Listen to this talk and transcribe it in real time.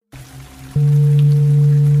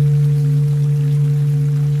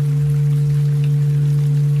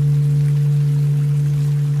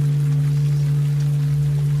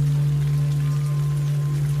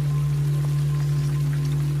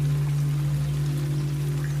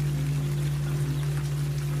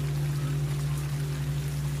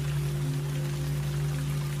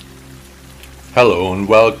Hello and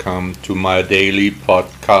welcome to my daily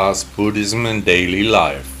podcast, Buddhism and Daily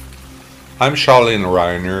Life. I'm Charlene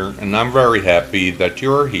Reiner and I'm very happy that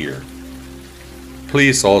you're here.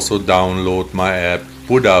 Please also download my app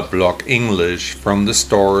Buddha Blog English from the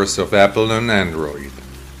stores of Apple and Android.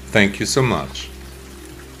 Thank you so much.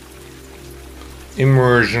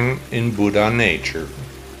 Immersion in Buddha nature.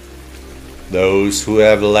 Those who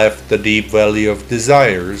have left the deep valley of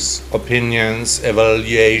desires, opinions,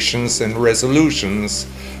 evaluations, and resolutions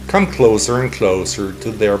come closer and closer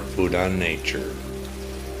to their Buddha nature.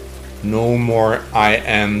 No more I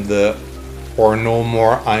am the, or no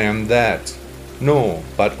more I am that. No,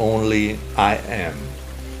 but only I am.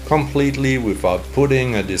 Completely without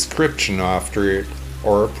putting a description after it,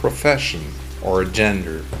 or a profession, or a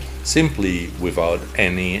gender, simply without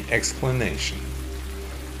any explanation.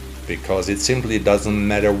 Because it simply doesn't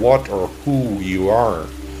matter what or who you are.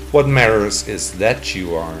 What matters is that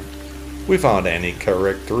you are, without any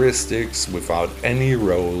characteristics, without any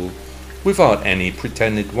role, without any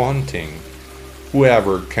pretended wanting.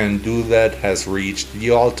 Whoever can do that has reached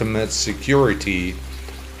the ultimate security,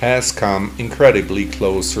 has come incredibly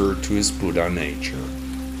closer to his Buddha nature.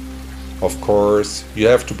 Of course, you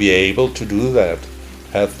have to be able to do that,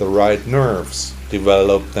 have the right nerves,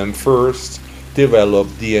 develop them first, develop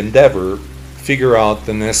the endeavor, figure out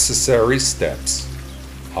the necessary steps.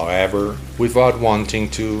 However, without wanting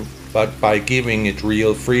to, but by giving it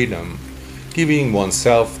real freedom, giving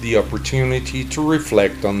oneself the opportunity to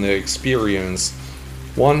reflect on the experience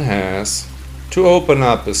one has, to open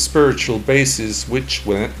up a spiritual basis which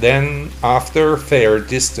then, after a fair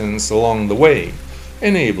distance along the way,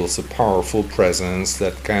 enables a powerful presence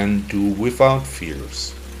that can do without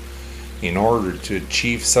fears. In order to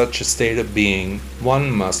achieve such a state of being,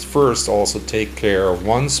 one must first also take care of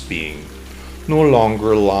one's being, no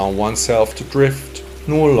longer allow oneself to drift,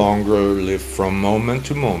 no longer live from moment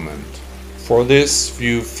to moment. For this,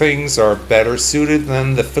 few things are better suited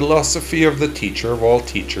than the philosophy of the teacher of all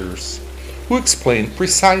teachers, who explained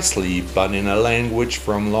precisely, but in a language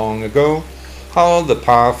from long ago, how the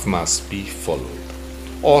path must be followed.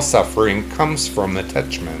 All suffering comes from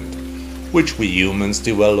attachment, which we humans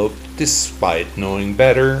develop despite knowing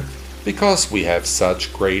better, because we have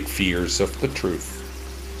such great fears of the truth.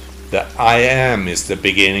 The I Am is the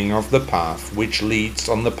beginning of the path, which leads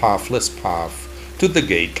on the pathless path to the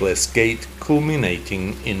gateless gate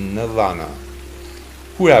culminating in nirvana.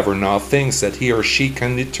 Whoever now thinks that he or she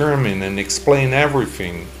can determine and explain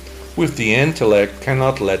everything with the intellect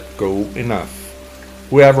cannot let go enough.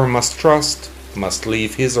 Whoever must trust must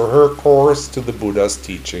leave his or her course to the Buddha's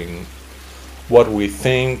teaching. What we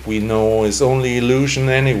think we know is only illusion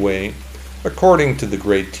anyway, according to the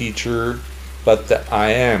great teacher, but the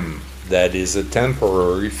I Am, that is a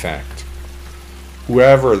temporary fact.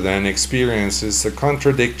 Whoever then experiences a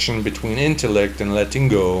contradiction between intellect and letting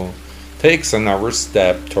go, takes another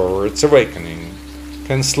step towards awakening,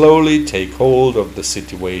 can slowly take hold of the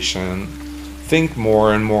situation, think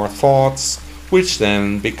more and more thoughts, which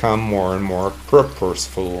then become more and more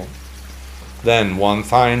purposeful. Then one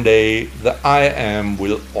fine day, the I Am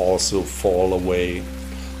will also fall away.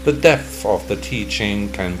 The depth of the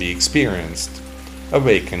teaching can be experienced.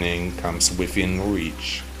 Awakening comes within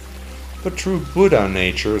reach. The true Buddha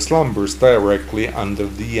nature slumbers directly under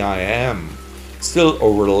the I Am, still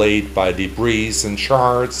overlaid by debris and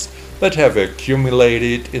shards that have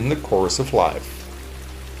accumulated in the course of life.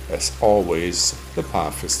 As always, the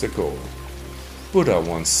path is the goal. Buddha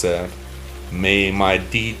once said, "May my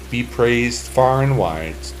deed be praised far and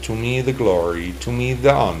wide, to me the glory, to me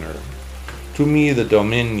the honor, to me the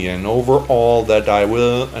dominion over all that I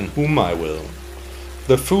will and whom I will.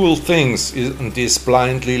 The fool thinks and is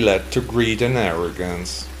blindly led to greed and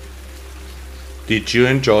arrogance." Did you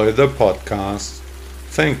enjoy the podcast?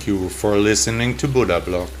 Thank you for listening to Buddha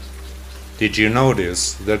Blog. Did you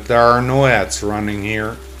notice that there are no ads running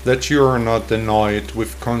here, that you are not annoyed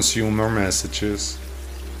with consumer messages?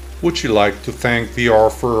 Would you like to thank the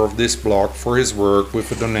author of this blog for his work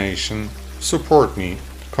with a donation? Support me,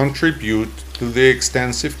 contribute to the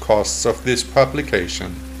extensive costs of this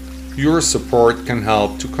publication. Your support can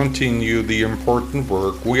help to continue the important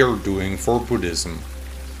work we are doing for Buddhism.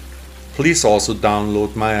 Please also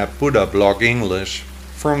download my app Buddha Blog English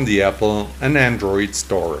from the Apple and Android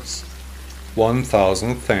stores.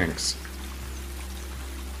 1000 thanks.